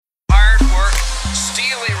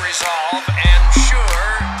Evolve ensure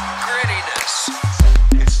grittiness.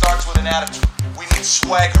 It starts with an attitude. We need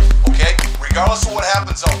swagger, okay? Regardless of what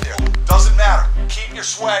happens out there. Doesn't matter. Keep your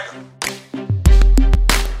swagger.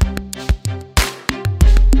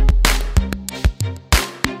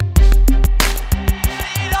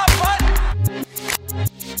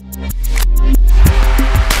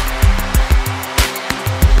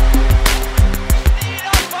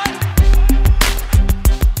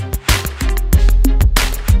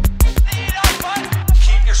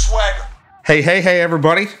 Hey,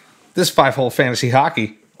 everybody. This is Five Hole Fantasy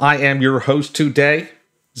Hockey. I am your host today,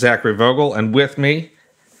 Zachary Vogel, and with me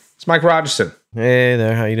is Mike Rogerson. Hey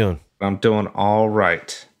there, how you doing? I'm doing all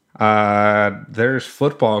right. There's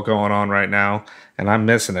football going on right now, and I'm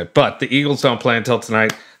missing it. But the Eagles don't play until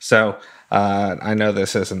tonight, so I know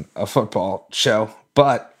this isn't a football show,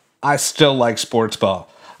 but I still like sports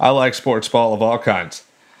ball. I like sports ball of all kinds.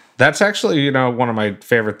 That's actually, one of my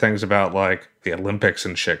favorite things about, the Olympics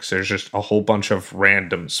and shit. There's just a whole bunch of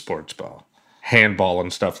random sports ball, handball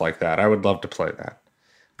and stuff like that. I would love to play that.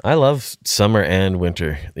 I love summer and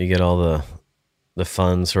winter. You get all the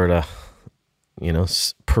fun sort of,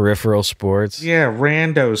 peripheral sports. Yeah,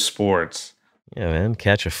 rando sports. Yeah, man.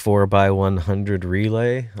 Catch a 4x100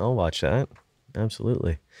 relay. I'll watch that.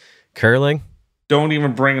 Absolutely. Curling. Don't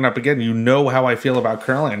even bring it up again. You know how I feel about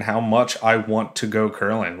curling and how much I want to go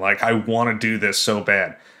curling. I want to do this so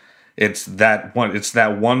bad. It's that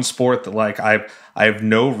one sport that I have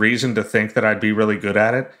no reason to think that I'd be really good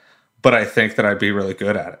at it, but I think that I'd be really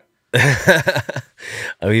good at it.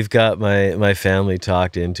 We've got my family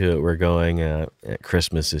talked into it. We're going at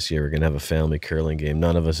Christmas this year. We're going to have a family curling game.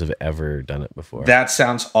 None of us have ever done it before. That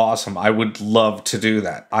sounds awesome. I would love to do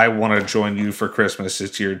that. I want to join you for Christmas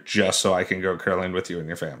this year just so I can go curling with you and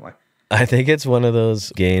your family. I think it's one of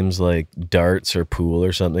those games like darts or pool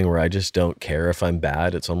or something where I just don't care if I'm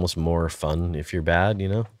bad. It's almost more fun if you're bad,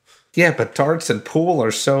 Yeah, but darts and pool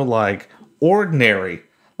are so ordinary.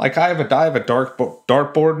 I have a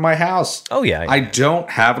dartboard in my house. Oh, yeah. I don't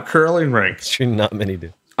have a curling rink. Sure, not many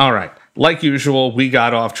do. All right. Like usual, we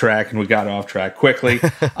got off track, and we got off track quickly.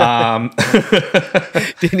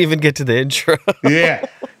 Didn't even get to the intro.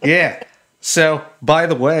 Yeah. So, by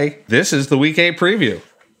the way, this is the Week 8 preview.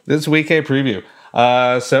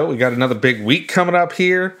 So we got another big week coming up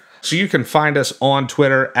here. So you can find us on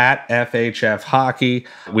Twitter at FHF Hockey.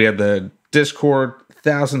 We have the Discord.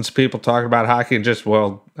 Thousands of people talking about hockey and just,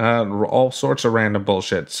 all sorts of random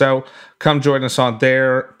bullshit. So come join us on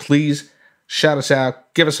there. Please shout us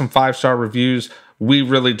out. Give us some 5-star reviews. We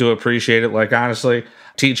really do appreciate it. Honestly,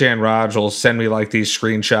 TJ and Raj will send me these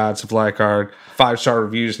screenshots of our 5-star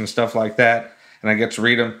reviews and stuff like that. And I get to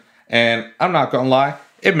read them. And I'm not going to lie,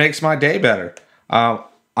 it makes my day better. I'm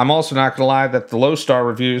also not going to lie that the low-star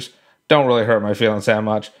reviews don't really hurt my feelings that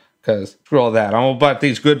much. Because screw all that. I'm about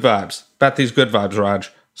these good vibes.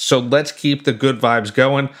 Raj. So let's keep the good vibes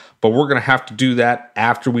going. But we're going to have to do that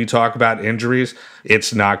after we talk about injuries.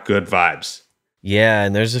 It's not good vibes. Yeah,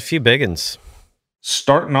 and there's a few big ones.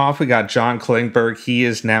 Starting off, we got John Klingberg. He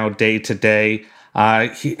is now day-to-day.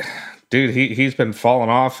 He's been falling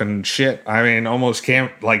off and shit. I mean, almost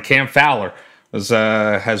Cam Fowler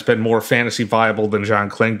has been more fantasy viable than John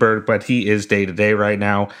Klingberg. But he is day-to-day right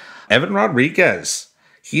now. Evan Rodriguez.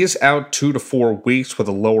 He is out 2 to 4 weeks with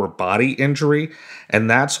a lower body injury, and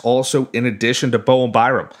that's also in addition to Bowen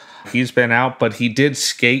Byram. He's been out, but he did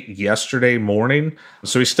skate yesterday morning,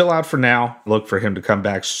 so he's still out for now. Look for him to come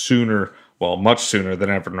back sooner, much sooner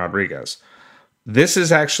than Evan Rodriguez. This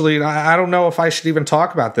is actually, I don't know if I should even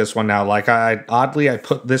talk about this one now. I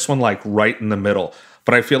put this one right in the middle,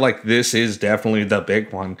 but I feel like this is definitely the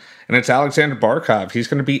big one, and it's Alexander Barkov. He's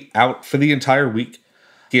going to be out for the entire week.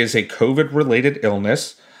 He has a COVID-related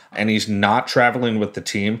illness, and he's not traveling with the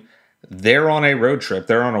team. They're on a road trip.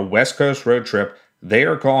 They're on a West Coast road trip. They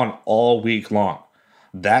are gone all week long.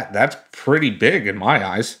 That's pretty big in my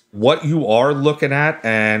eyes. What you are looking at,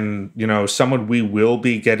 and someone we will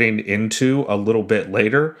be getting into a little bit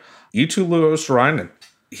later, Eetu Luostarinen.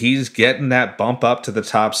 He's getting that bump up to the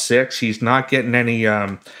top 6. He's not getting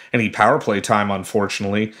any power play time,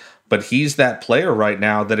 unfortunately, but he's that player right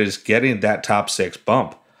now that is getting that top 6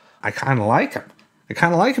 bump. I kind of like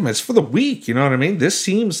him. It's for the week, you know what I mean? This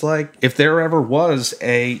seems like if there ever was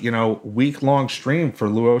a, week-long stream for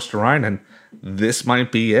Luostarinen, this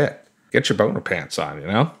might be it. Get your boner pants on,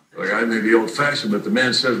 I may be old-fashioned, but the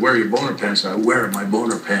man says, wear your boner pants. I wear my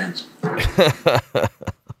boner pants. I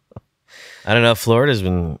don't know. Florida's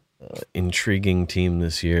been an intriguing team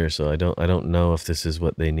this year, so I don't know if this is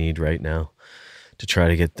what they need right now to try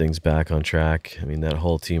to get things back on track. I mean, that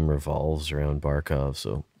whole team revolves around Barkov,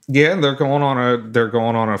 so Yeah, they're going on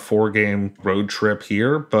a 4-game road trip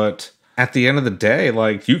here, but at the end of the day,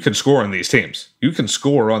 like, you can score on these teams. You can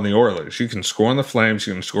score on the Oilers. You can score on the Flames.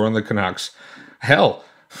 You can score on the Canucks. Hell,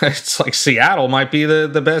 it's like Seattle might be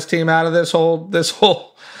the best team out of this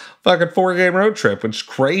whole fucking 4-game road trip, which is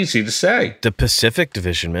crazy to say. The Pacific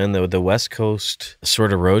Division, man, the West Coast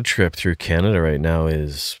sort of road trip through Canada right now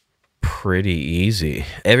is pretty easy.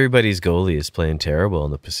 Everybody's goalie is playing terrible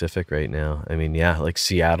in the Pacific right now. I mean, yeah, like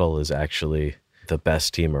Seattle is actually the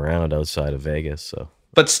best team around outside of Vegas, so.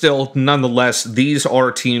 But still, nonetheless, these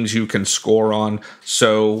are teams you can score on.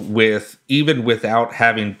 So even without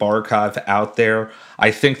having Barkov out there,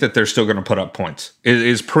 I think that they're still going to put up points,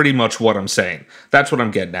 is pretty much what I'm saying. That's what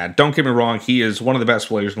I'm getting at. Don't get me wrong. He is one of the best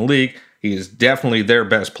players in the league. He is definitely their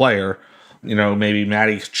best player. You know, maybe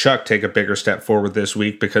Matty Tkachuk take a bigger step forward this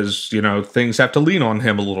week because, you know, things have to lean on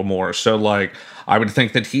him a little more. So, like, I would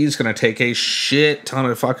think that he's going to take a shit ton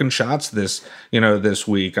of fucking shots this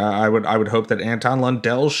week. I would hope that Anton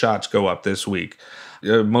Lundell's shots go up this week.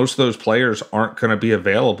 Most of those players aren't going to be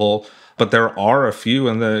available, but there are a few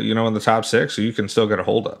in the top 6, so you can still get a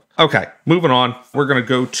hold of. Okay, moving on. We're going to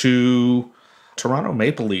go to Toronto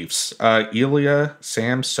Maple Leafs, Ilya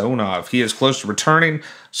Samsonov. He is close to returning,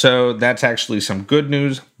 so that's actually some good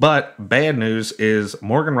news. But bad news is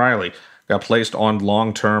Morgan Rielly got placed on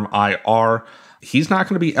long-term IR. He's not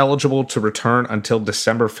going to be eligible to return until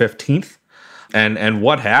December 15th. And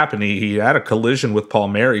what happened? He had a collision with Paul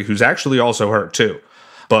Mary, who's actually also hurt too.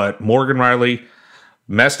 But Morgan Rielly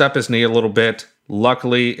messed up his knee a little bit.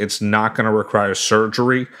 Luckily, it's not going to require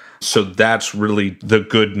surgery. So that's really the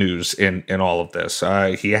good news in all of this.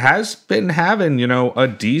 He has been having, a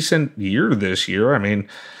decent year this year. I mean,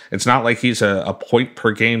 it's not like he's a point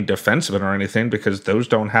per game defenseman or anything because those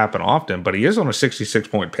don't happen often, but he is on a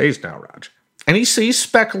 66-point pace now, Raj. And he's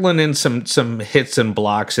speckling in some hits and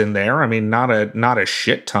blocks in there. I mean, not a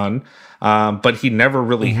shit ton, but he never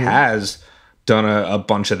really has done a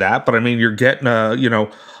bunch of that. But I mean, you're getting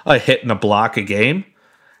a hit and a block a game.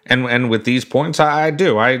 And with these points, I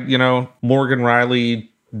do. Morgan Rielly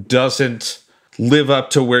doesn't live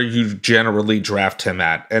up to where you generally draft him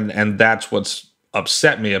at. And that's what's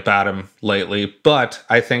upset me about him lately. But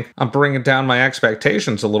I think I'm bringing down my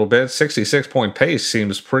expectations a little bit. 66-point pace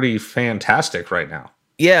seems pretty fantastic right now.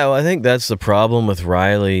 Yeah, well, I think that's the problem with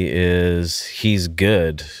Rielly is he's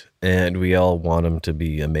good. And we all want him to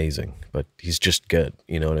be amazing, but he's just good.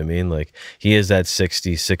 You know what I mean? Like, he is that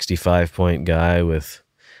 60, 65-point guy with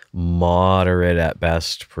moderate at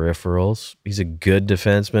best peripherals. He's a good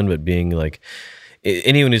defenseman, but being like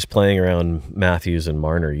anyone who's playing around Matthews and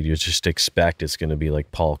Marner, you just expect it's going to be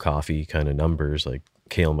like Paul Coffey kind of numbers, like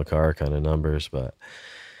Cale Makar kind of numbers. But,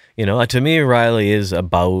 to me, Rielly is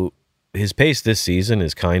about his pace this season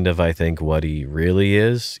is kind of, I think, what he really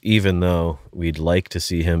is, even though we'd like to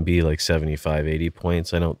see him be like 75, 80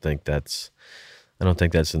 points. I don't think that's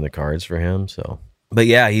in the cards for him. So, but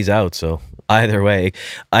yeah, he's out. So either way,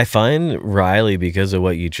 I find Rielly, because of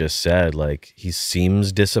what you just said, like, he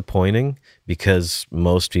seems disappointing because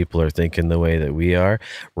most people are thinking the way that we are.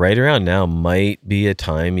 Right around now might be a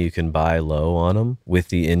time you can buy low on him with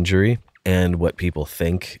the injury and what people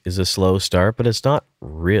think is a slow start, but it's not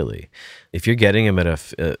really. If you're getting him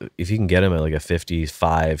if you can get him at like a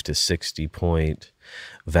 55 to 60 point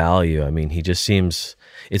value, I mean, it seems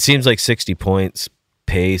like 60 points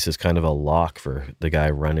pace is kind of a lock for the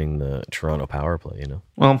guy running the Toronto power play,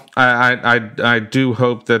 Well, I do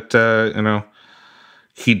hope that,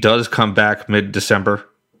 he does come back mid-December.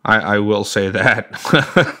 I will say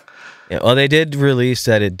that. Yeah, well, they did release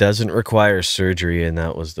that it doesn't require surgery, and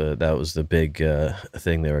that was the big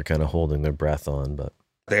thing they were kind of holding their breath on. But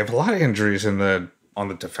they have a lot of injuries on the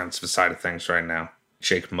defensive side of things right now.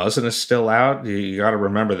 Jake Muzzin is still out. You got to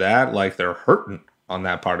remember that. Like, they're hurting on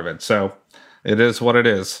that part of it. So it is what it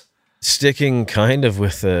is. Sticking kind of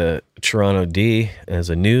with the Toronto D as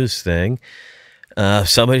a news thing.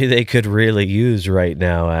 Somebody they could really use right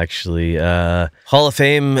now, actually. Hall of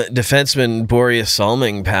Fame defenseman Boris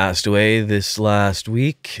Salming passed away this last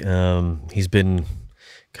week. He's been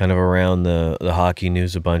kind of around the hockey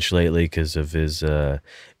news a bunch lately because of his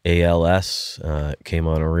ALS. Came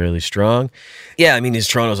on really strong. Yeah, I mean, he's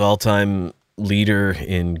Toronto's all-time leader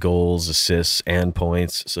in goals, assists, and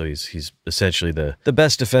points. So he's essentially the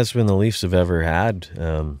best defenseman the Leafs have ever had,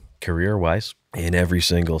 career-wise, in every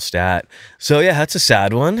single stat. So yeah, that's a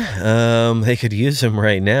sad one. They could use him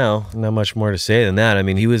right now. Not much more to say than that. I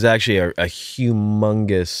mean, he was actually a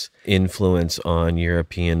humongous influence on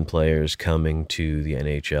European players coming to the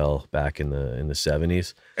NHL back in the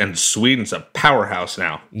 70s. And Sweden's a powerhouse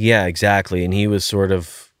now. Yeah, exactly. And he was sort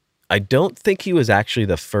of, I don't think he was actually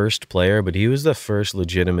the first player, but he was the first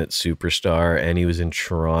legitimate superstar, and he was in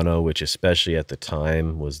Toronto, which especially at the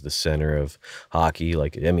time was the center of hockey.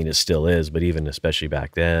 Like, I mean, it still is, but even especially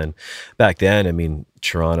back then, I mean,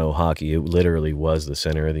 Toronto hockey, it literally was the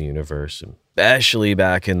center of the universe. And especially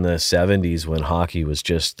back in the 70s when hockey was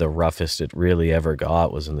just the roughest it really ever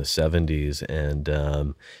got was in the 70s.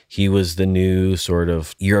 And he was the new sort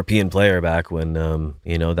of European player back when,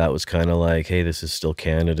 that was kind of like, hey, this is still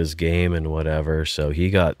Canada's game and whatever. So he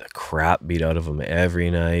got the crap beat out of him every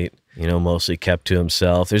night, mostly kept to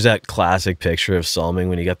himself. There's that classic picture of Salming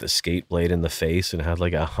when he got the skate blade in the face and had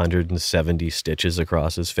like 170 stitches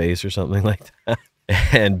across his face or something like that.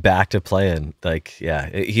 And back to playing. Like, yeah,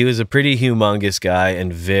 he was a pretty humongous guy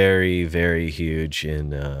and very, very huge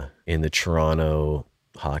in the Toronto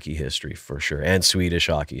hockey history for sure, and Swedish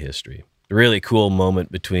hockey history. A really cool moment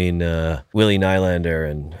between Willie Nylander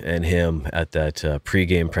and him at that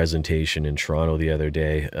pregame presentation in Toronto the other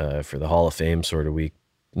day for the Hall of Fame sort of week.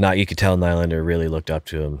 You could tell Nylander really looked up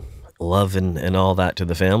to him. Love and all that to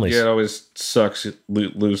the families. Yeah, it always sucks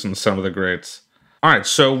losing some of the greats. All right,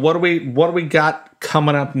 so what do we got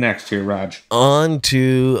coming up next here, Raj? On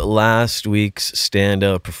to last week's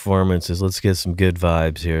standout performances. Let's get some good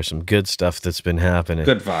vibes here, some good stuff that's been happening.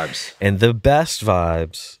 Good vibes. And the best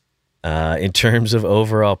vibes in terms of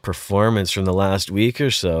overall performance from the last week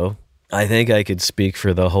or so, I think I could speak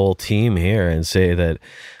for the whole team here and say that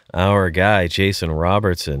our guy, Jason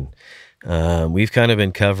Robertson, we've kind of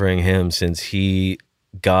been covering him since he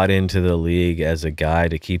got into the league as a guy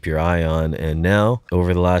to keep your eye on, and now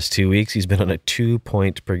over the last 2 weeks he's been on a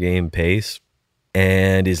 2-point per game pace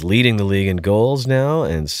and is leading the league in goals now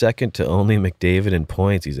and second to only McDavid in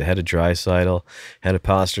points. He's ahead of Draisaitl, ahead of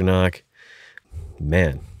Pasternak.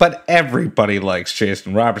 Man, but everybody likes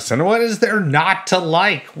Jason Robertson. What is there not to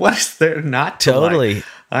like? What is there not to like?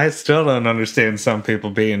 I still don't understand some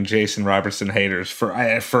people being Jason Robertson haters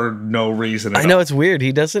for no reason at all. I know, it's weird.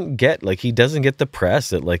 He doesn't get the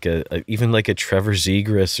press that like even like a Trevor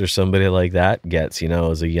Zegras or somebody like that gets,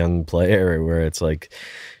 as a young player, where it's like,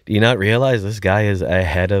 do you not realize this guy is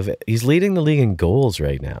he's leading the league in goals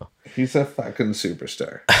right now? He's a fucking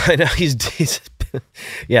superstar. I know he's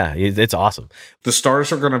yeah, it's awesome. The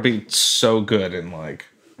Stars are going to be so good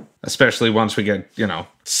especially once we get,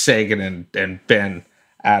 Sagan and Ben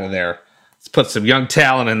out of there. Let's put some young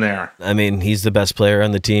talent in there. I mean, he's the best player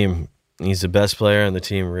on the team. He's the best player on the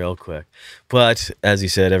team real quick. But as he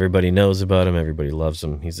said, everybody knows about him. Everybody loves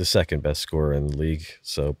him. He's the second best scorer in the league.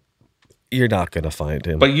 So you're not going to find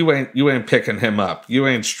him. But you ain't picking him up. You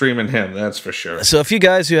ain't streaming him, that's for sure. So a few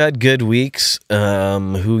guys who had good weeks,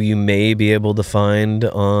 who you may be able to find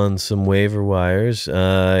on some waiver wires.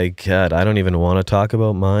 God, I don't even want to talk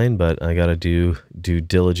about mine, but I got to do due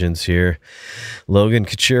diligence here. Logan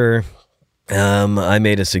Couture. I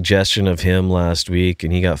made a suggestion of him last week,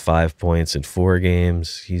 and he got 5 points in 4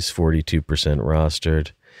 games. He's 42%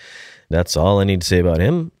 rostered. That's all I need to say about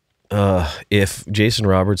him. If Jason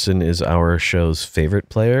Robertson is our show's favorite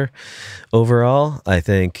player overall, I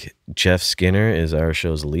think Jeff Skinner is our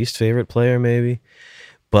show's least favorite player, maybe.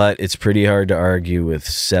 But it's pretty hard to argue with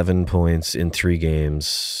 7 points in 3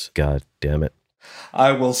 games. God damn it.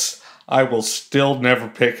 I will still never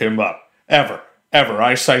pick him up. Ever.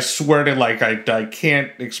 I swear to I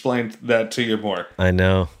can't explain that to you more. I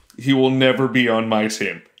know. He will never be on my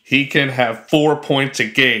team. He can have 4 points a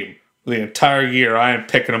game. The entire year, I am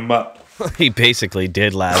picking him up. He basically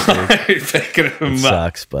did last week. Picking him up.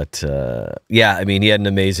 Sucks, but yeah, I mean, he had an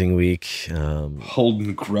amazing week.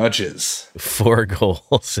 Holding grudges. 4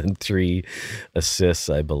 goals and 3 assists,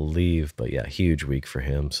 I believe. But yeah, huge week for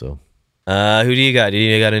him. So, who do you got? Do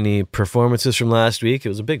you got any performances from last week? It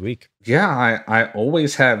was a big week. Yeah, I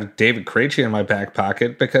always have David Krejci in my back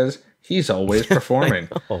pocket because he's always performing.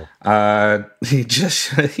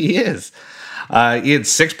 He is. He had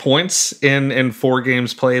 6 points in 4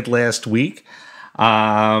 games played last week.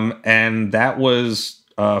 And that was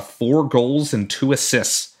 4 goals and 2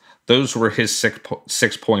 assists. Those were his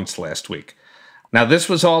 6 points last week. Now, this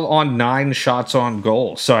was all on 9 shots on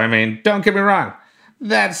goal. So, I mean, don't get me wrong.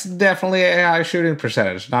 That's definitely a high shooting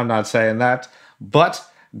percentage. I'm not saying that. But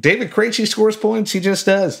David Krejci scores points. He just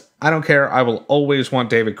does. I don't care. I will always want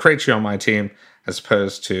David Krejci on my team as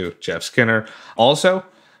opposed to Jeff Skinner. Also,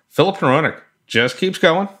 Philip Hronek just keeps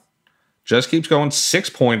going. 6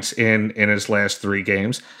 points in his last 3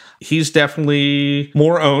 games. He's definitely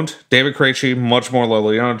more owned. David Krejci, much more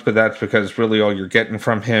lowly owned, but that's because really all you're getting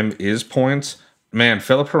from him is points. Man,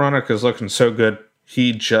 Philip Hronek is looking so good.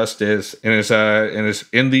 He just is.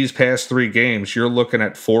 In these past 3 games, you're looking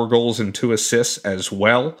at 4 goals and 2 assists as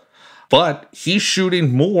well. but he's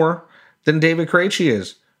shooting more than David Krejci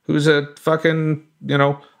is, who's a fucking,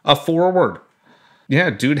 a forward. Yeah,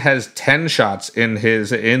 dude has 10 shots in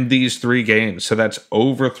these 3 games. So that's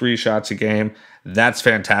over 3 shots a game. That's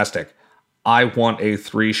fantastic. I want a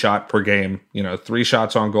 3-shot per game, 3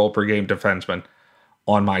 shots on goal per game defenseman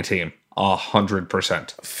on my team.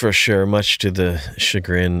 100%. For sure. Much to the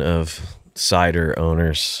chagrin of cider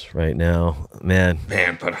owners right now. Man,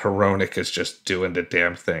 but Hronek is just doing the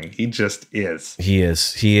damn thing. He just is. He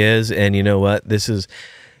is. And you know what? This is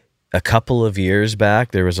a couple of years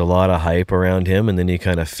back, there was a lot of hype around him, and then he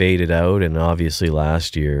kind of faded out. And obviously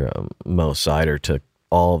last year, Mo Sider took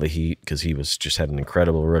all the heat because he just had an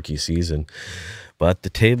incredible rookie season. But the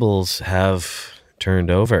tables have turned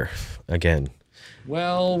over again.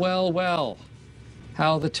 Well.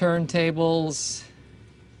 How the turntables...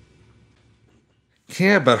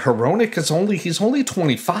 Yeah, but Hronek he's only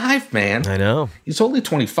 25, man. I know. He's only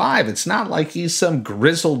 25. It's not like he's some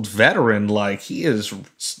grizzled veteran. Like, he is,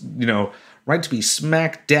 right to be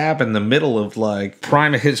smack dab in the middle of, like,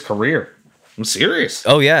 prime of his career. I'm serious.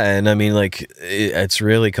 Oh, yeah. And I mean, like, it's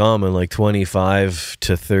really common, like 25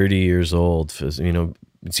 to 30 years old.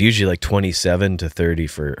 It's usually like 27 to 30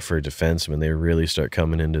 for defensemen. They really start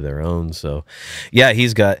coming into their own. So, yeah,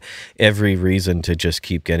 he's got every reason to just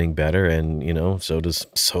keep getting better. And, so does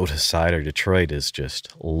Cider. Detroit is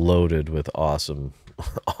just loaded with awesome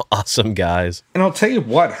guys. And I'll tell you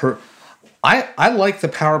what, I like the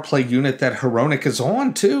power play unit that Hronek is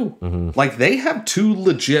on, too. Mm-hmm. Like, they have 2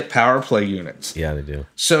 legit power play units. Yeah, they do.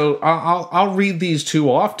 So I'll read these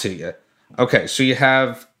 2 off to you. Okay, so you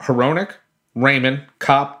have Hronek, Raymond,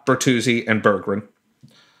 Kopp, Bertuzzi, and Berggren.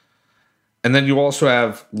 And then you also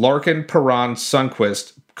have Larkin, Perron,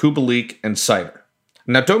 Sundqvist, Kubalik, and Sider.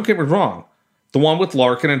 Now, don't get me wrong. The one with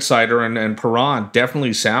Larkin and Sider and Perron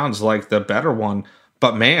definitely sounds like the better one.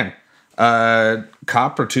 But, man,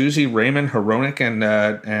 Kopp, Bertuzzi, Raymond, Hronek,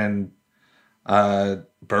 and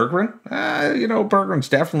Berggren. Berggren's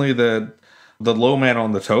definitely the low man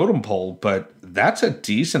on the totem pole, but that's a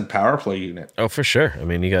decent power play unit. Oh, for sure. I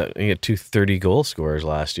mean, you got 2 30-goal scorers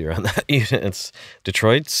last year on that unit.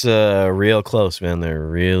 Detroit's real close, man. They're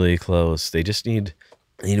really close. They just need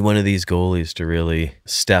one of these goalies to really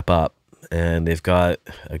step up, and they've got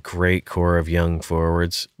a great core of young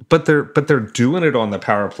forwards. But they're doing it on the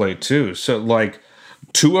power play too. So, like,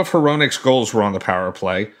 2 of Hronek's goals were on the power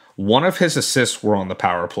play. 1 of his assists were on the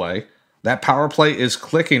power play. That power play is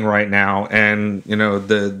clicking right now, and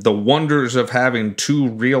the wonders of having 2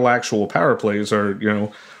 real actual power plays are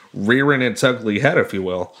rearing its ugly head, if you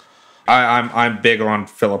will. I'm big on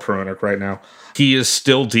Philip Hronek right now. He is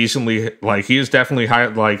still decently, like, he is definitely high,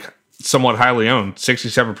 like, somewhat highly owned,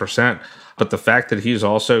 67%. But the fact that he's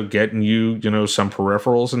also getting you some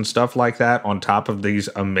peripherals and stuff like that on top of these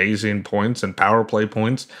amazing points and power play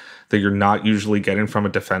points that you're not usually getting from a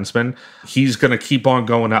defenseman, he's going to keep on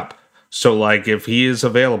going up. So, like, if he is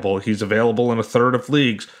available, he's available in a third of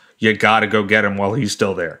leagues, you got to go get him while he's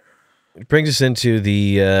still there. It brings us into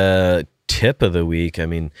the tip of the week. I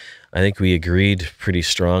mean, I think we agreed pretty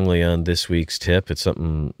strongly on this week's tip. It's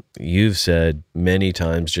something you've said many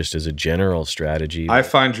times just as a general strategy. I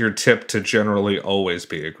find your tip to generally always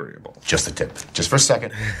be agreeable. Just a tip. Just for a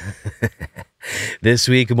second. This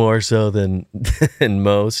week more so than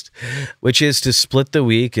most, which is to split the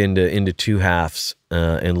week into 2 halves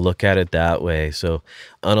and look at it that way. So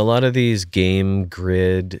on a lot of these game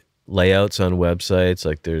grid layouts on websites,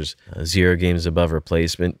 like there's 0 games above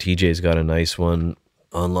replacement. TJ's got a nice one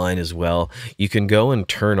online as well. You can go and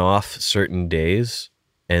turn off certain days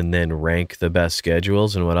and then rank the best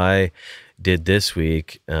schedules. And what I did this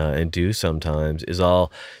week and do sometimes is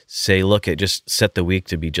I'll say, just set the week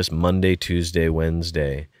to be just Monday, Tuesday,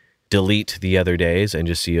 Wednesday, delete the other days and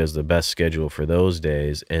just see as the best schedule for those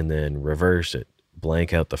days, and then reverse it,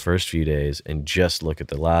 blank out the first few days and just look at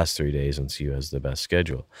the last 3 days and see who has the best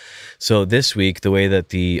schedule. So this week, the way that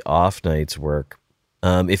the off nights work,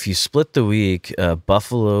 if you split the week,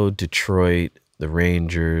 Buffalo, Detroit, the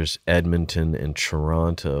Rangers, Edmonton, and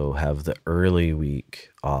Toronto have the early week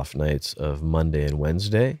off nights of Monday and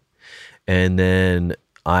Wednesday. And then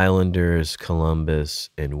Islanders, Columbus,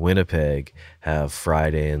 and Winnipeg have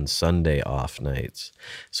Friday and Sunday off nights.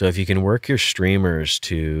 So if you can work your streamers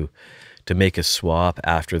to make a swap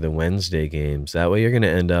after the Wednesday games, that way you're going to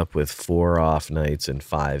end up with 4 off nights and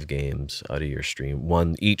 5 games out of your stream,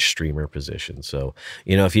 1 each streamer position. So,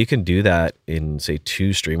 if you can do that in, say,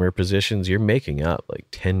 2 streamer positions, you're making up like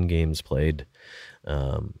 10 games played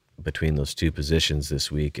between those 2 positions this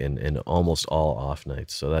week, and almost all off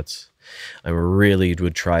nights. So I really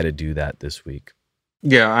would try to do that this week.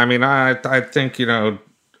 Yeah, I mean, I think,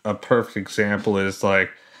 a perfect example is like,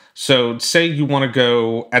 so say you want to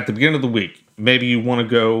go at the beginning of the week, maybe you want to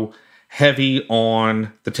go heavy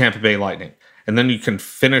on the Tampa Bay Lightning, and then you can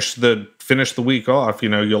finish the week off. You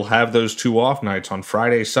know, you'll have those 2 off nights on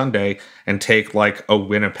Friday, Sunday, and take like a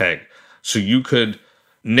Winnipeg. So you could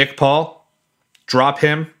Nick Paul, drop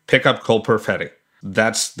him, pick up Cole Perfetti.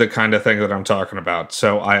 That's the kind of thing that I'm talking about.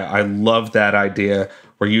 So I love that idea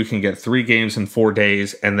where you can get 3 games in 4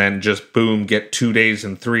 days and then just boom, get 2 days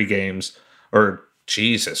in 3 games. Or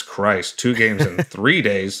Jesus Christ, 2 games in 3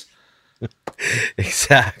 days.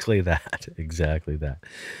 Exactly that. Exactly that.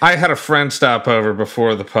 I had a friend stop over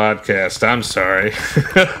before the podcast. I'm sorry.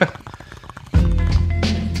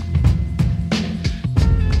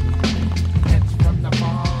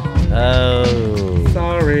 Oh.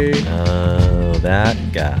 Sorry. Oh, that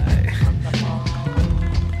guy.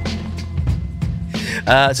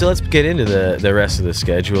 So let's get into the rest of the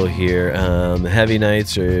schedule here. Heavy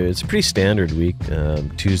nights it's a pretty standard week.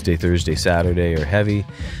 Tuesday, Thursday, Saturday are heavy.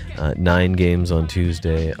 9 games on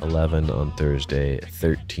Tuesday, 11 on Thursday,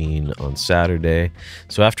 13 on Saturday.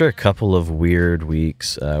 So after a couple of weird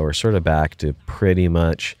weeks, we're sort of back to pretty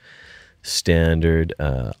much standard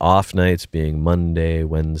off nights being Monday,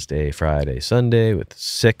 Wednesday, Friday, Sunday, with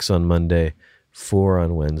 6 on Monday, 4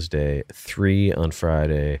 on Wednesday, 3 on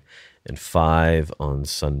Friday, and 5 on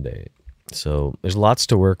Sunday. So there's lots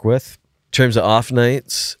to work with. In terms of off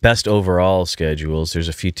nights, best overall schedules, there's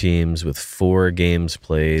a few teams with 4 games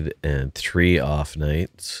played and 3 off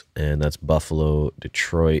nights, and that's Buffalo,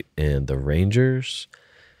 Detroit, and the Rangers.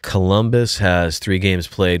 Columbus has 3 games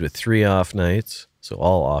played with 3 off nights, so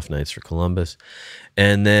all off nights for Columbus.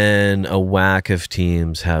 And then a whack of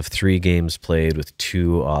teams have 3 games played with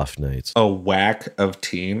 2 off nights. A whack of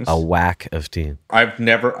teams? A whack of teams. I've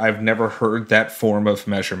never heard that form of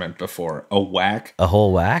measurement before. A whack? A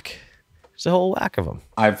whole whack? There's a whole whack of them.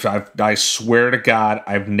 I swear to God,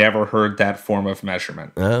 I've never heard that form of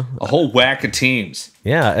measurement. A whole whack of teams.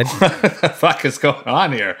 Yeah. What the fuck is going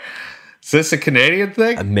on here? Is this a Canadian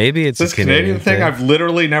thing? Maybe it's a Canadian thing I've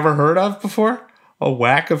literally never heard of before? A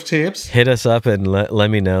whack of teams? Hit us up and let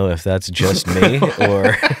me know if that's just me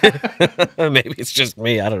or maybe it's just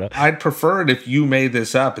me. I don't know. I'd prefer it if you made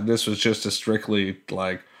this up and this was just a strictly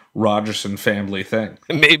like Rogerson family thing.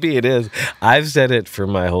 Maybe it is. I've said it for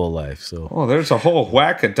my whole life. So. Oh, there's a whole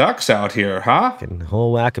whack of ducks out here, huh? A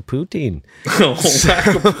whole whack of poutine. A whole whack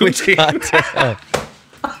of poutine.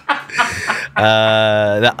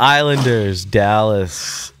 The Islanders,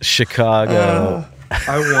 Dallas, Chicago.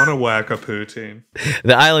 I want to whack a poutine.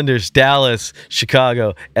 The Islanders, Dallas,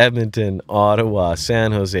 Chicago, Edmonton, Ottawa,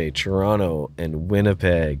 San Jose, Toronto, and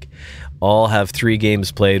Winnipeg all have 3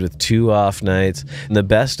 games played with 2 off nights. And the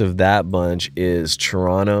best of that bunch is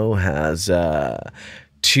Toronto has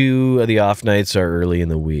 2 of the off nights are early in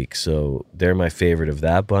the week. So they're my favorite of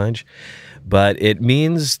that bunch. But it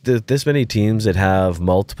means that this many teams that have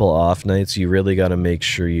multiple off nights, you really got to make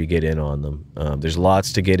sure you get in on them. There's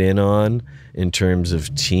lots to get in on in terms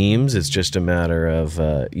of teams. It's just a matter of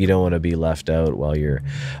you don't want to be left out while your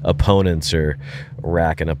opponents are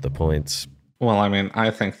racking up the points. Well, I mean,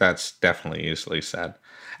 I think that's definitely easily said.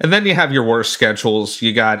 And then you have your worst schedules.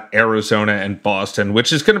 You got Arizona and Boston,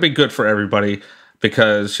 which is going to be good for everybody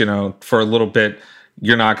because, you know, for a little bit,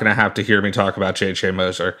 you're not going to have to hear me talk about J.J.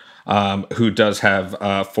 Moser, who does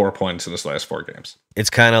have 4 points in his last 4 games.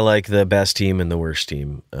 It's kind of like the best team and the worst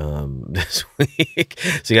team this week.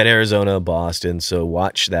 So you got Arizona, Boston. So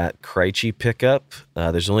watch that Krejci pickup.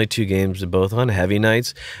 There's only 2 games, both on heavy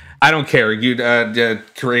nights. I don't care.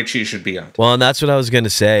 Krejci should be owned. Well, and that's what I was going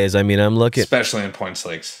to say is, I mean, I'm looking... Especially in points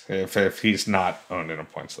leagues. If he's not owned in a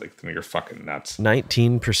points league, then you're fucking nuts.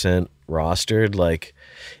 19% rostered. Like,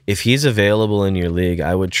 if he's available in your league,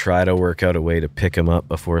 I would try to work out a way to pick him up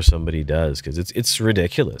before somebody does because it's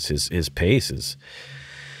ridiculous. His pace is...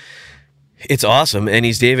 It's awesome. And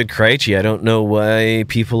he's David Krejci. I don't know why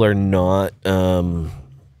people are not...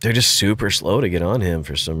 they're just super slow to get on him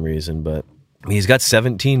for some reason, but... He's got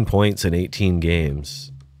 17 points in 18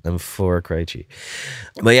 games. I'm for Krejci.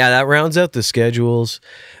 But yeah, that rounds out the schedules.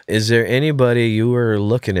 Is there anybody you were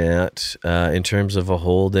looking at in terms of a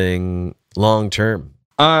holding long term?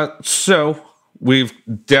 So we've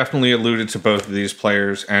definitely alluded to both of these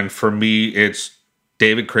players, and for me, it's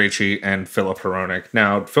David Krejci and Filip Hronek.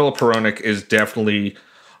 Now, Filip Hronek is definitely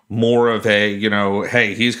more of a, you know,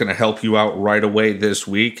 hey, he's going to help you out right away this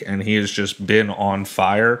week, and he has just been on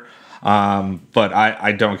fire. But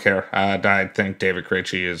I don't care. I think David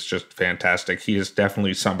Krejci is just fantastic. He is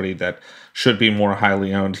definitely somebody that should be more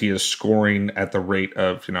highly owned. He is scoring at the rate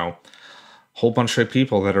of, you know, a whole bunch of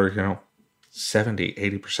people that are, you know, 70,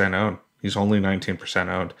 80% owned. He's only 19%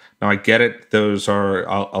 owned. Now, I get it. Those are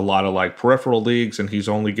a lot of like peripheral leagues, and he's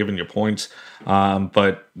only giving you points.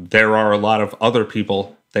 But there are a lot of other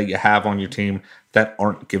people that you have on your team that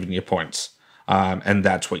aren't giving you points. And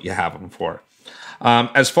that's what you have them for.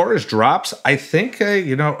 As far as drops, I think,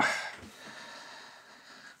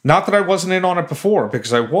 not that I wasn't in on it before,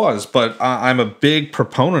 because I was, but I'm a big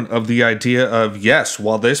proponent of the idea of, yes,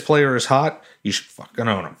 while this player is hot, you should fucking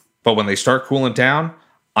own him. But when they start cooling down,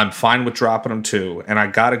 I'm fine with dropping him too. And I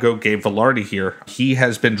got to go Gabe Velarde here. He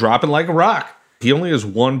has been dropping like a rock. He only has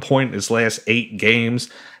 1 point in his last 8 games,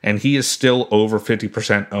 and he is still over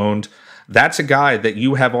 50% owned. That's a guy that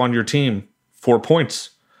you have on your team for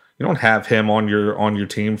points. You don't have him on your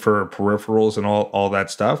team for peripherals and all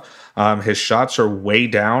that stuff. His shots are way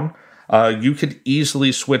down. You could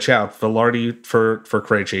easily switch out Velarde for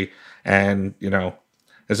Krejci, and,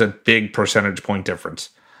 there's a big percentage point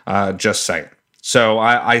difference. Just saying. So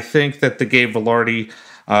I think that the Gabe Velarde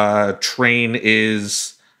train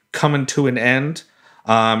is coming to an end.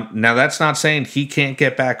 Now, that's not saying he can't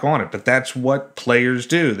get back on it, but that's what players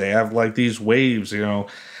do. They have like these waves,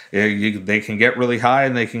 they can get really high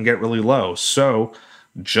and they can get really low. So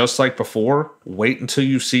just like before, wait until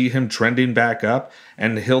you see him trending back up,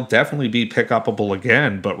 and he'll definitely be pick-upable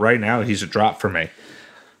again. But right now, he's a drop for me.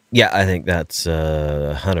 Yeah, I think that's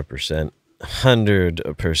 100%.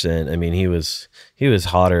 100%. I mean, he was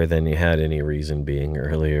hotter than you had any reason being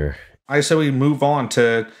earlier. I say we move on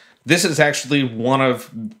to, this is actually one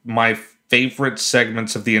of my favorite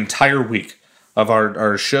segments of the entire week, of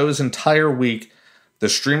our show's entire week, the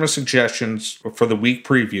streamer suggestions for the week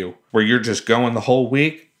preview, where you're just going the whole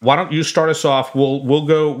week. Why don't you start us off? We'll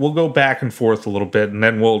go back and forth a little bit, and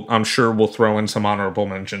then I'm sure we'll throw in some honorable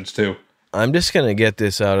mentions too. I'm just going to get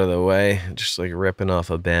this out of the way, just like ripping off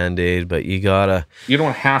a Band-Aid, but you don't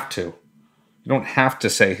have to. You don't have to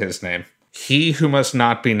say his name. He who must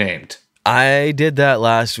not be named. I did that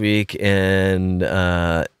last week, and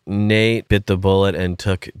Nate bit the bullet and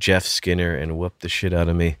took Jeff Skinner and whooped the shit out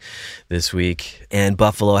of me this week. And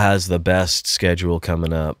Buffalo has the best schedule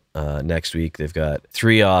coming up next week. They've got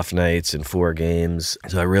 3 off nights and 4 games,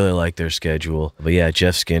 so I really like their schedule. But yeah,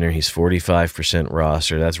 Jeff Skinner, he's 45%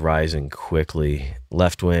 roster. That's rising quickly.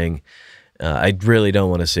 Left wing. I really don't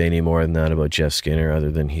want to say any more than that about Jeff Skinner,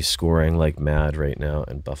 other than he's scoring like mad right now,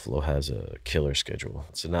 and Buffalo has a killer schedule.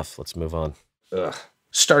 That's enough. Let's move on. Ugh.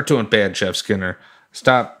 Start doing bad, Jeff Skinner.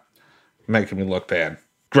 Stop making me look bad.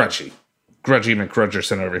 Grudgy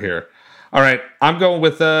McGrudgerson over here. All right, I'm going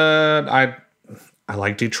with I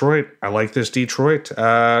like Detroit. I like this Detroit,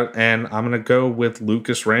 and I'm going to go with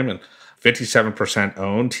Lucas Raymond. 57%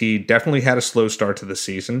 owned. He definitely had a slow start to the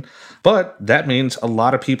season, but that means a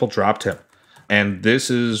lot of people dropped him. And this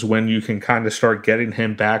is when you can kind of start getting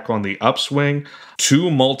him back on the upswing. 2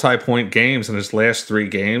 multi-point games in his last 3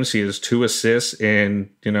 games. He has 2 assists in,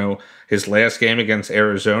 his last game against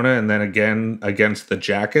Arizona, and then again against the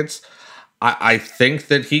Jackets. I think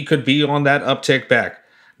that he could be on that uptick back.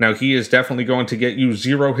 Now, he is definitely going to get you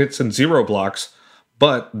 0 hits and 0 blocks,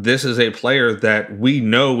 but this is a player that we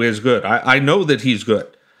know is good. I know that he's good.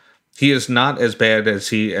 He is not as bad as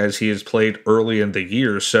he has played early in the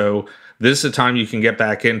year, so this is a time you can get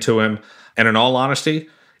back into him. And in all honesty,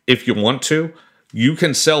 if you want to, you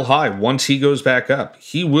can sell high once he goes back up.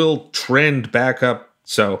 He will trend back up.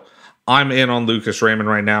 So I'm in on Lucas Raymond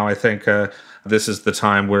right now. I think this is the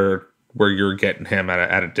time where you're getting him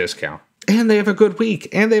at a discount. And they have a good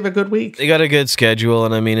week. They got a good schedule,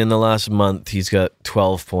 and I mean, in the last month, he's got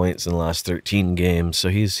 12 points in the last 13 games, so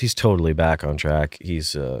he's totally back on track.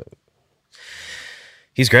 He's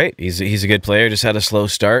great. He's a good player. Just had a slow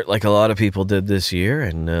start, like a lot of people did this year,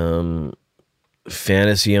 and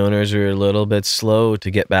fantasy owners are a little bit slow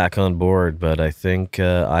to get back on board. But I think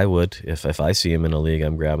I would, if I see him in a league,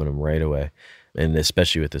 I'm grabbing him right away, and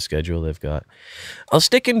especially with the schedule they've got. I'll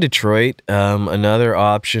stick in Detroit. Another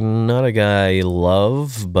option, not a guy I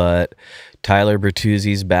love, but Tyler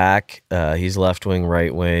Bertuzzi's back. He's left wing,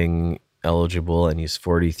 right wing eligible, and he's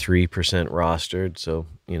 43% rostered. So,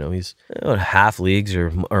 he's half leagues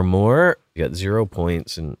or more. He got 0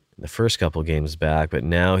 points in the first couple games back, but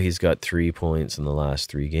now he's got 3 points in the last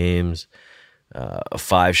 3 games,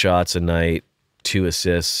 5 shots a night, 2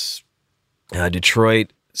 assists.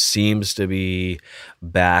 Detroit seems to be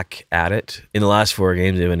back at it. In the last 4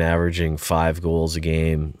 games, they've been averaging 5 goals a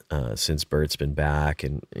game since Bert's been back,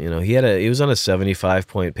 and he was on a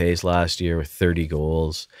 75-point pace last year with 30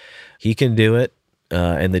 goals. He can do it,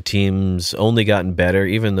 and the team's only gotten better,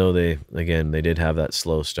 even though they did have that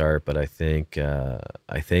slow start. But I think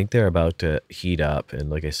they're about to heat up, and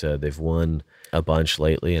like I said, they've won a bunch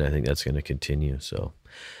lately, and I think that's going to continue. So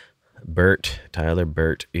Tyler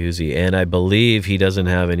Bertuzzi. And I believe he doesn't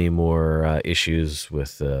have any more issues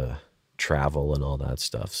with travel and all that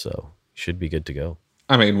stuff, so should be good to go.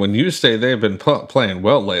 I mean, when you say they've been playing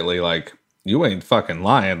well lately, like, you ain't fucking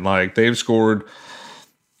lying. Like, they've scored,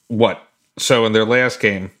 what? So in their last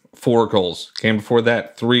game, 4 goals. Game before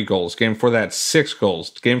that, 3 goals. Game before that, 6 goals.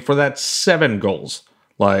 Game before that, 7 goals.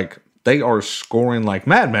 Like, they are scoring like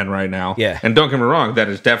madmen right now. Yeah. And don't get me wrong, that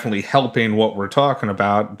is definitely helping what we're talking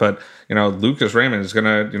about. But, Lucas Raymond is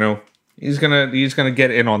gonna, he's gonna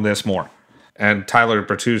get in on this more. And Tyler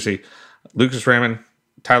Bertuzzi, Lucas Raymond,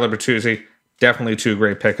 Tyler Bertuzzi, definitely 2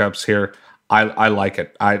 great pickups here. I like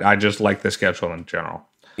it. I just like the schedule in general.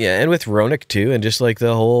 Yeah, and with Roenick too, and just like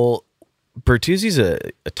the whole Bertuzzi's a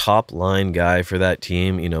top line guy for that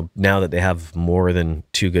team. Now that they have more than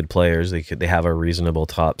 2 good players, they have a reasonable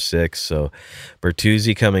top 6. So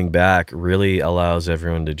Bertuzzi coming back really allows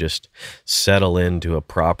everyone to just settle into a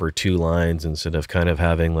proper 2 lines instead of kind of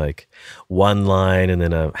having like 1 line and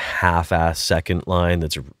then a half-ass second line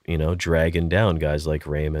that's dragging down guys like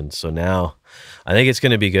Raymond. So now I think it's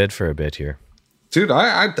going to be good for a bit here. Dude,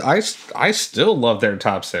 I still love their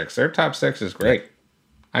top 6. Their top 6 is great.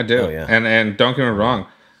 I do. Oh, yeah. And don't get me wrong.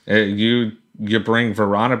 You bring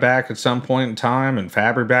Verona back at some point in time and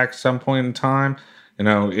Fabry back at some point in time.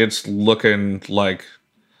 It's looking like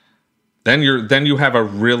then you have a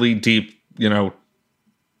really deep, 9.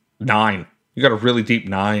 You got a really deep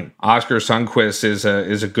 9. Oscar Sundqvist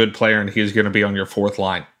is a good player, and he's going to be on your 4th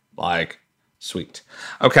line. Like, sweet.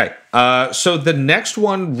 Okay. So the next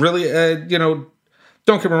one really,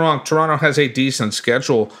 don't get me wrong, Toronto has a decent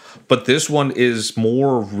schedule, but this one is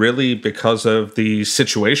more really because of the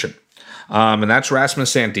situation. And that's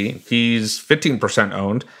Rasmus Sandin. He's 15%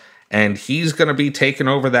 owned, and he's going to be taking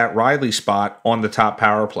over that Riley spot on the top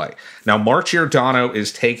power play. Now, Mark Giordano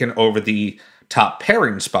is taking over the top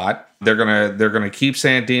pairing spot. They're gonna keep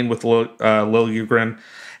Sandin with Lil Ugrin,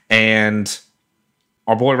 and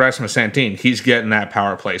our boy Rasmus Sandin, he's getting that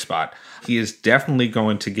power play spot. He is definitely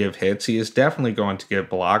going to give hits. He is definitely going to give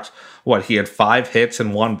blocks. He had 5 hits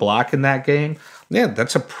and 1 block in that game? Yeah,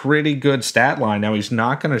 that's a pretty good stat line. Now, he's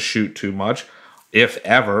not going to shoot too much, if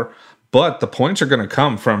ever, but the points are going to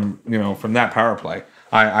come from that power play.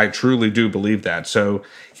 I truly do believe that. So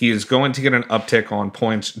he is going to get an uptick on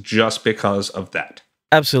points just because of that.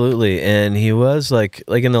 Absolutely. And he was like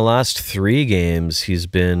in the last 3 games, he's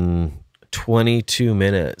been 22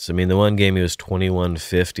 minutes. I mean, the one game he was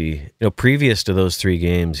 21.50. Previous to those 3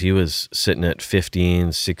 games, he was sitting at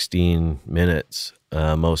 15, 16 minutes.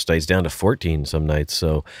 Most nights down to 14 some nights.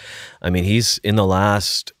 So, I mean, he's in the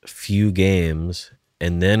last few games,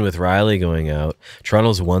 and then with Riley going out,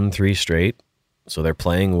 Toronto's won 3 straight, so they're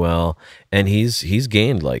playing well, and he's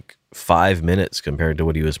gained like 5 minutes compared to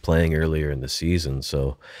what he was playing earlier in the season.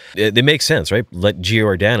 So it makes sense, right? Let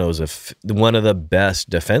Giordano's one of the best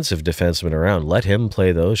defensive defensemen around. Let him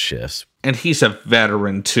play those shifts. And he's a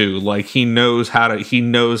veteran too. Like, he knows how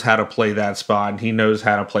to play that spot, and he knows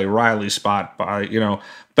how to play Riley's spot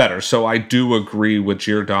better. So I do agree with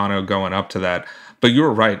Giordano going up to that. But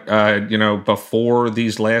you're right. Before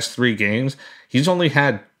these last 3 games, he's only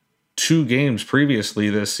had 2 games previously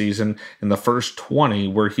this season in the first 20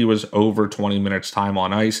 where he was over 20 minutes time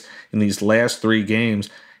on ice. In these last 3 games,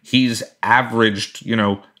 he's averaged,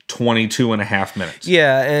 22 and a half minutes.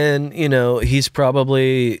 Yeah, and, he's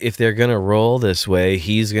probably, if they're going to roll this way,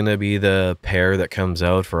 he's going to be the pair that comes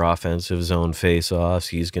out for offensive zone face-offs.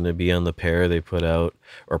 He's going to be on the pair they put out,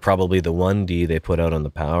 or probably the 1D they put out on the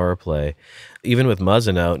power play. Even with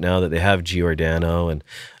Muzzin out, now that they have Giordano and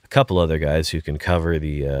couple other guys who can cover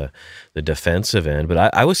the defensive end.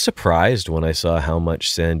 But I was surprised when I saw how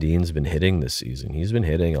much Sandin's been hitting this season. He's been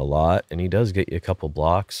hitting a lot, and he does get you a couple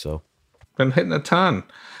blocks. So been hitting a ton.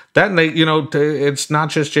 That, it's not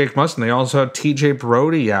just Jake Muzzin. They also have TJ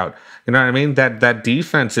Brody out. You know what I mean? That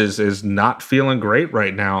defense is not feeling great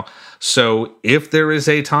right now. So if there is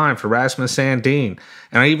a time for Rasmus Sandin,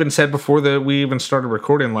 and I even said before that we even started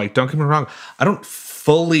recording, like, don't get me wrong, I don't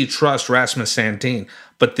fully trust Rasmus Sandin,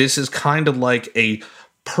 but this is kind of like a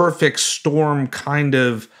perfect storm kind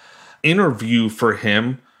of interview for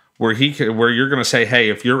him where you're going to say, hey,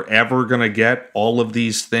 if you're ever going to get all of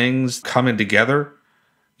these things coming together,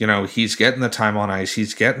 he's getting the time on ice,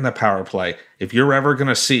 he's getting the power play. If you're ever going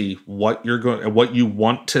to see what you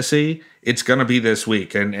want to see, it's going to be this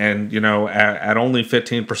week. And at only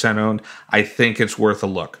 15% owned, I think it's worth a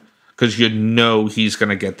look because he's going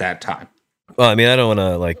to get that time. Well, I mean, I don't want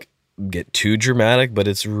to get too dramatic, but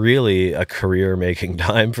it's really a career-making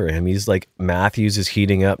time for him. He's Matthews is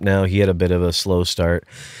heating up now. He had a bit of a slow start.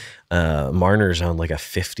 Marner's on like a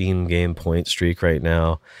 15-game point streak right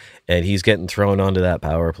now, and he's getting thrown onto that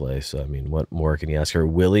power play. So, I mean, what more can you ask her?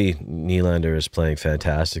 Willie Nylander is playing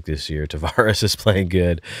fantastic this year. Tavares is playing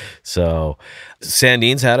good. So,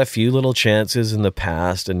 Sandin's had a few little chances in the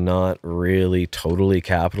past and not really totally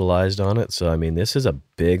capitalized on it. So, I mean, this is a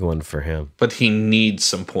big one for him. But he needs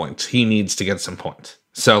some points. He needs to get some points.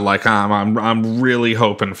 So, like, I'm really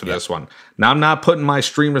hoping for this one. Now, I'm not putting my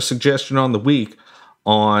streamer suggestion on the week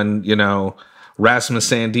on, Rasmus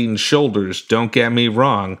Sandin's shoulders. Don't get me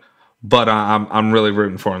wrong, but I'm really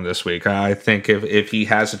rooting for him this week. I think if he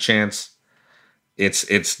has a chance,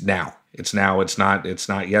 it's now. It's now. It's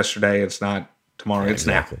not yesterday. It's not tomorrow. It's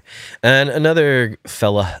exactly. Now. And another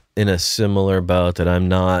fella in a similar boat that I'm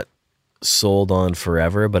not sold on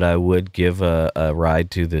forever, but I would give a ride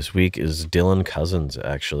to this week is Dylan Cousins,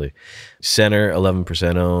 actually. Center,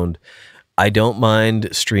 11% owned. I don't mind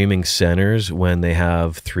streaming centers when they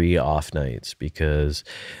have 3 off nights because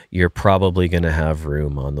you're probably going to have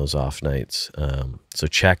room on those off nights. So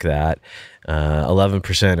check that.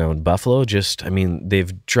 11% owned. Buffalo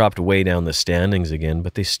they've dropped way down the standings again,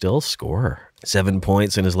 but they still score. 7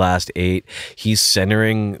 points in his last 8. He's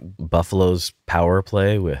centering Buffalo's power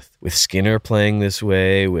play with Skinner playing this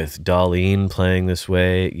way, with Dahlin playing this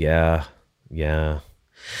way. Yeah.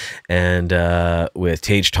 And with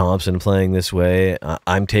Tage Thompson playing this way,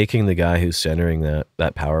 I'm taking the guy who's centering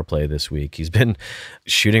that power play this week. He's been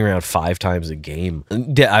shooting around 5 times a game.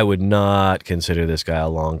 I would not consider this guy a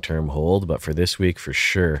long-term hold, but for this week, for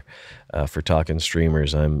sure, for talking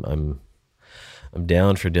streamers, I'm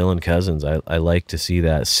down for Dylan Cousins. I like to see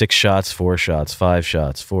that 6 shots, 4 shots, 5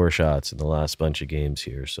 shots, 4 shots in the last bunch of games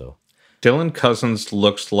here. So Dylan Cousins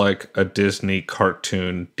looks like a Disney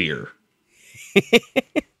cartoon deer.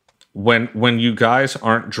 When you guys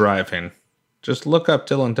aren't driving, just look up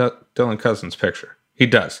Dylan Cousins' picture. He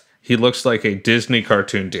does. He looks like a Disney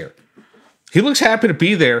cartoon deer. He looks happy to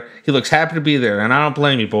be there. And I don't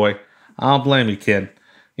blame you, boy. I don't blame you, kid.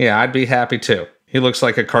 Yeah, I'd be happy too. He looks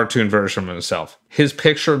like a cartoon version of himself. His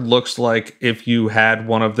picture looks like if you had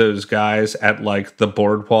one of those guys at like the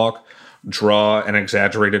boardwalk draw an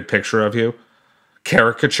exaggerated picture of you.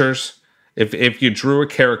 Caricatures. If you drew a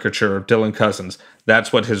caricature of Dylan Cousins,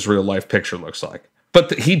 that's what his real life picture looks like.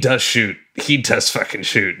 But he does shoot. He does fucking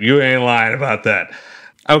shoot. You ain't lying about that.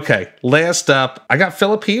 Okay, last up, I got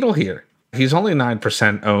Filipino here. He's only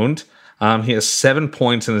 9% owned. He has 7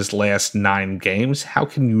 points in his last 9 games. How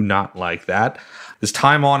can you not like that? His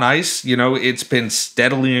time on ice, it's been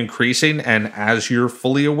steadily increasing. And as you're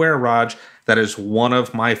fully aware, Raj, that is one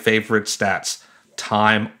of my favorite stats.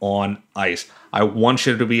 Time on ice. I want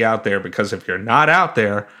you to be out there because if you're not out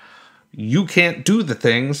there, you can't do the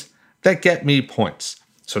things that get me points.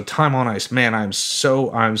 So time on ice, man, I'm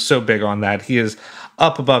so big on that. He is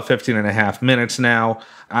up above 15.5 minutes now.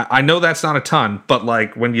 I know that's not a ton, but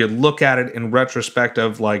like when you look at it in retrospect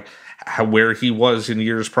of like where he was in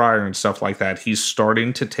years prior and stuff like that, he's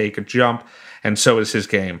starting to take a jump, and so is his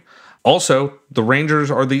game. Also, the Rangers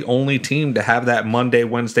are the only team to have that Monday,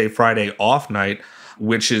 Wednesday, Friday off night,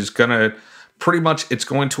 which is gonna pretty much, it's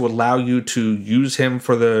going to allow you to use him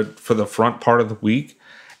for the front part of the week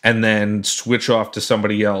and then switch off to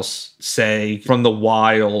somebody else, say from the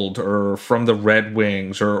Wild or from the Red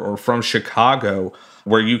Wings or from Chicago,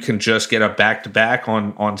 where you can just get a back-to-back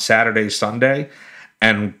on Saturday, Sunday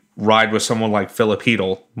and ride with someone like Philip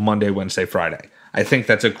Hedl Monday, Wednesday, Friday. I think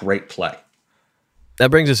that's a great play.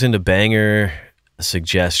 That brings us into banger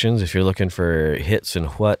suggestions. If you're looking for hits and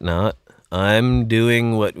whatnot, I'm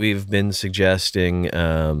doing what we've been suggesting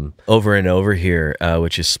over and over here,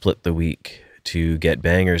 which is split the week to get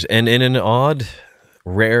bangers. And in an odd,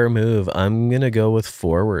 rare move, I'm going to go with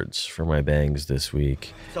forwards for my bangs this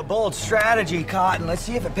week. It's a bold strategy, Cotton. Let's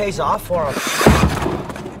see if it pays off for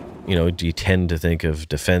him. Do you tend to think of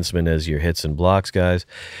defensemen as your hits and blocks guys?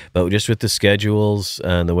 But just with the schedules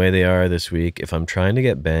and the way they are this week, if I'm trying to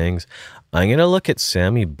get bangs, I'm going to look at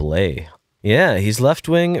Sammy Blais. Yeah, he's left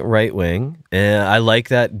wing, right wing. And I like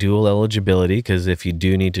that dual eligibility because if you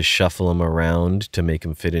do need to shuffle him around to make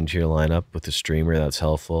him fit into your lineup with the streamer, that's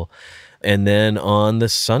helpful. And then on the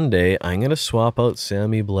Sunday, I'm going to swap out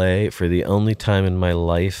Sammy Blais for the only time in my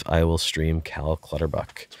life I will stream Cal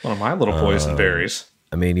Clutterbuck. It's one of my little boysenberries.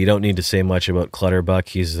 I mean, you don't need to say much about Clutterbuck.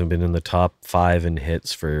 He's been in the top 5 in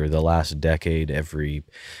hits for the last decade every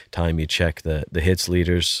time you check the hits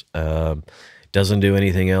leaders. Doesn't do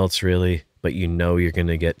anything else really, but you're going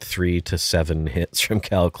to get 3 to 7 hits from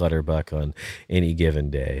Cal Clutterbuck on any given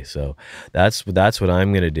day. So that's what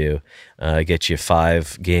I'm going to do. Get you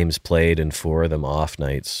 5 games played and 4 of them off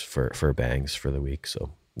nights for bangs for the week.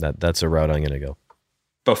 So that's a route I'm going to go.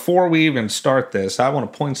 Before we even start this, I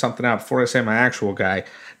want to point something out before I say my actual guy.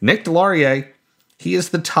 Nick Delarier, he is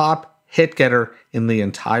the top hit getter in the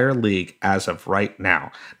entire league as of right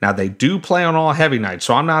now. Now, they do play on all heavy nights,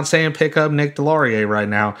 so I'm not saying pick up Nick Delarier right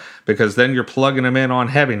now because then you're plugging him in on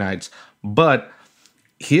heavy nights. But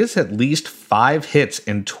he has at least 5 hits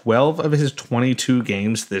in 12 of his 22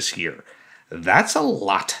 games this year. That's a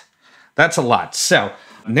lot. That's a lot. So,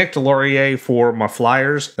 Nick Delarier for my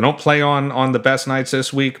Flyers. They don't play on the best nights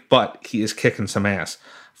this week, but he is kicking some ass.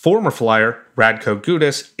 Former Flyer, Radko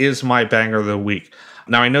Gudas, is my banger of the week.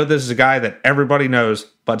 Now, I know this is a guy that everybody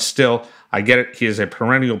knows, but still, I get it. He is a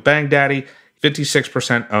perennial bang daddy,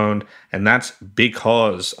 56% owned, and that's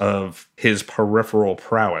because of his peripheral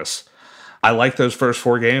prowess. I like those first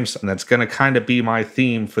 4 games, and that's going to kind of be my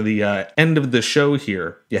theme for the end of the show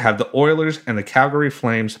here. You have the Oilers and the Calgary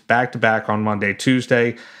Flames back-to-back on Monday,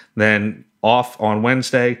 Tuesday, then off on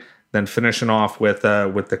Wednesday, then finishing off with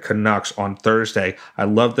the Canucks on Thursday. I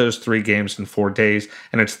love those 3 games in 4 days,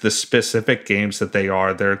 and it's the specific games that they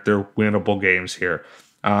are. They're winnable games here.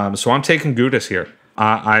 So I'm taking Gudas here.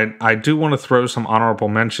 I do want to throw some honorable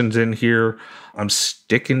mentions in here. I'm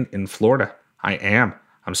sticking in Florida. I am.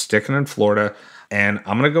 I'm sticking in Florida, and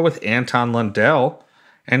I'm going to go with Anton Lundell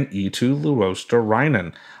and Eetu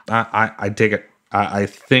Luostarinen. I dig it. I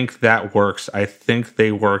think that works. I think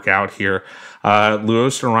they work out here.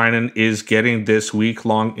 Luostarinen is getting this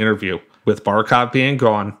week-long interview. With Barkov being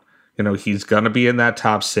gone, he's going to be in that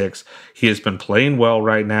top 6. He has been playing well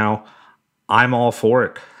right now. I'm all for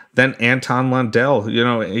it. Then Anton Lundell,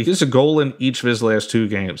 he's a goal in each of his last 2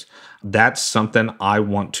 games. That's something I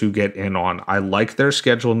want to get in on. I like their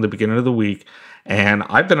schedule in the beginning of the week, and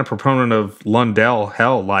I've been a proponent of Lundell,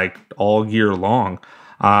 like all year long.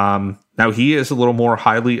 Now, he is a little more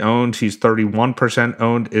highly owned. He's 31%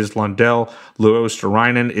 owned is Lundell.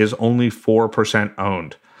 Luostarinen is only 4%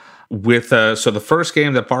 owned. So the first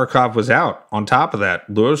game that Barkov was out, on top of that,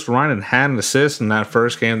 Luostarinen had an assist in that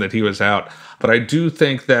first game that he was out. But I do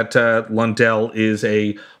think that Lundell is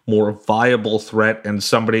a more viable threat and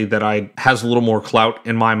somebody that has a little more clout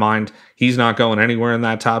in my mind. He's not going anywhere in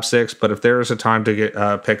that top 6, but if there is a time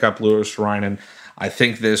to pick up Luostarinen, I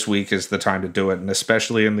think this week is the time to do it, and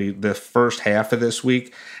especially in the first half of this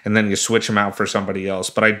week, and then you switch him out for somebody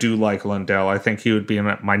else. But I do like Lundell. I think he would be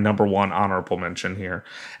my number 1 honorable mention here.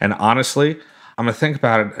 And honestly, I'm going to think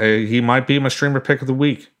about it. He might be my streamer pick of the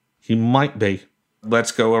week. He might be.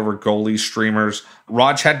 Let's go over goalie streamers.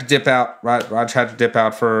 Raj had to dip out. Raj had to dip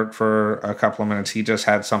out for a couple of minutes. He just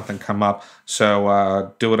had something come up.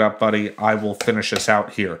 So do it up, buddy. I will finish us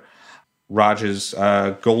out here. Raj's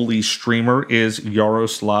goalie streamer is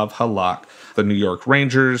Yaroslav Halak. The New York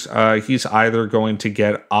Rangers, he's either going to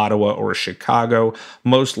get Ottawa or Chicago,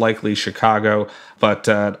 most likely Chicago, but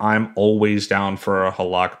I'm always down for a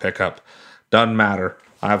Halak pickup. Doesn't matter.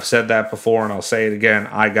 I've said that before, and I'll say it again.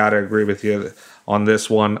 I got to agree with you on this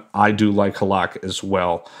one. I do like Halak as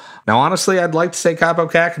well. Now, honestly, I'd like to say Kaapo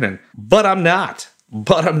Kähkönen, but I'm not.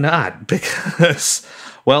 Because,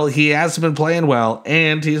 well, he hasn't been playing well,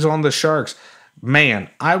 and he's on the Sharks. Man,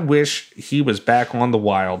 I wish he was back on the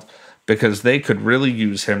Wild, because they could really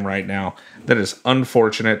use him right now. That is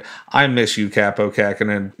unfortunate. I miss you, Kaapo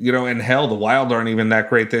Kähkönen. And hell, the Wild aren't even that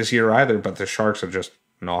great this year either, but the Sharks are just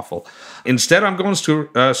awful. Instead, I'm going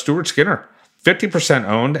Stuart Skinner. 50%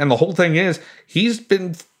 owned, and the whole thing is he's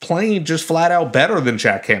been playing just flat out better than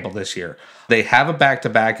Jack Campbell this year. They have a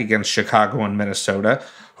back-to-back against Chicago and Minnesota,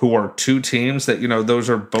 who are 2 teams that,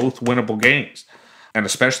 those are both winnable games. And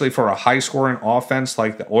especially for a high-scoring offense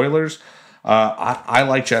like the Oilers, I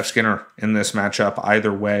like Jeff Skinner in this matchup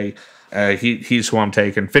either way. He's who I'm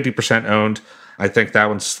taking. 50% owned. I think that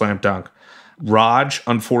one's a slam dunk. Raj,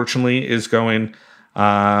 unfortunately, is going...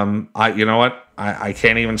 you know what? I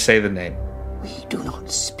can't even say the name. We do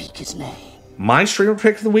not speak his name. My streamer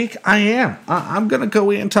pick of the week, I'm going to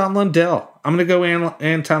go Anton Lundell.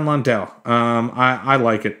 Anton Lundell. I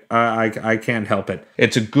like it. I can't help it.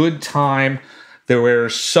 It's a good time where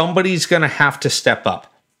somebody's going to have to step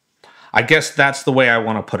up. I guess that's the way I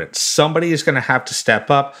want to put it. Somebody is going to have to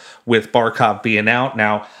step up with Barkov being out.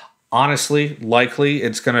 Now, honestly, likely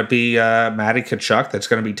it's going to be Matty Tkachuk that's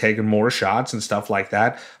going to be taking more shots and stuff like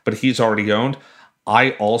that, but he's already owned.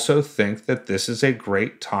 I also think that this is a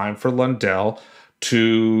great time for Lundell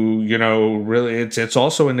to, really, it's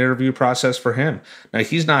also an interview process for him. Now,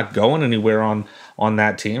 he's not going anywhere on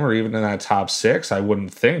that team or even in that top 6, I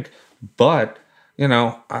wouldn't think. But,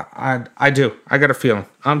 I do. I got a feeling.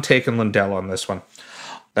 I'm taking Lundell on this one.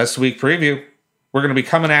 That's the week preview. We're going to be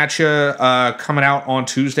coming at you, coming out on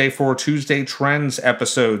Tuesday for Tuesday Trends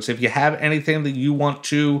episodes. If you have anything that you want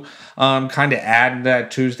to kind of add to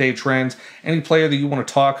that Tuesday Trends, any player that you want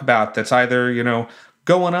to talk about that's either,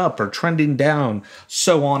 going up or trending down,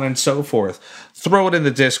 so on and so forth, throw it in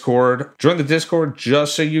the Discord. Join the Discord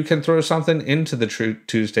just so you can throw something into the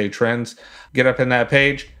Tuesday Trends. Get up in that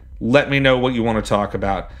page. Let me know what you want to talk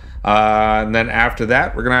about. And then after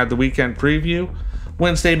that, we're going to have the weekend preview.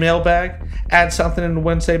 Wednesday mailbag, add something in the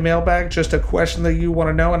Wednesday mailbag, just a question that you want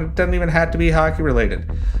to know, and it doesn't even have to be hockey related.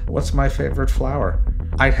 What's my favorite flower?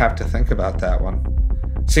 I'd have to think about that one.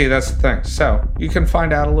 See, that's the thing. So you can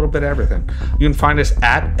find out a little bit of everything. You can find us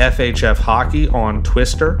at FHF Hockey on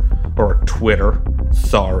Twitter.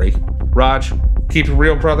 Sorry. Raj, keep it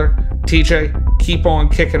real, brother. TJ, keep on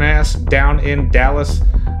kicking ass down in Dallas,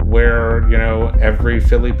 where, every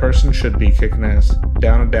Philly person should be kicking ass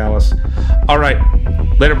down in Dallas. All right.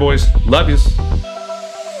 Later, boys. Love yous.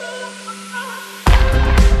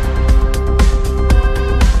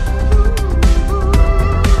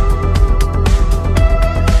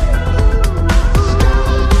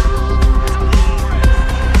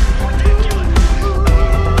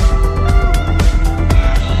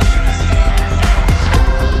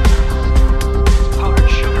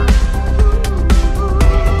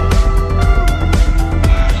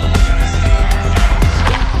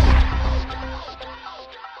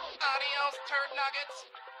 Adios, turd nuggets.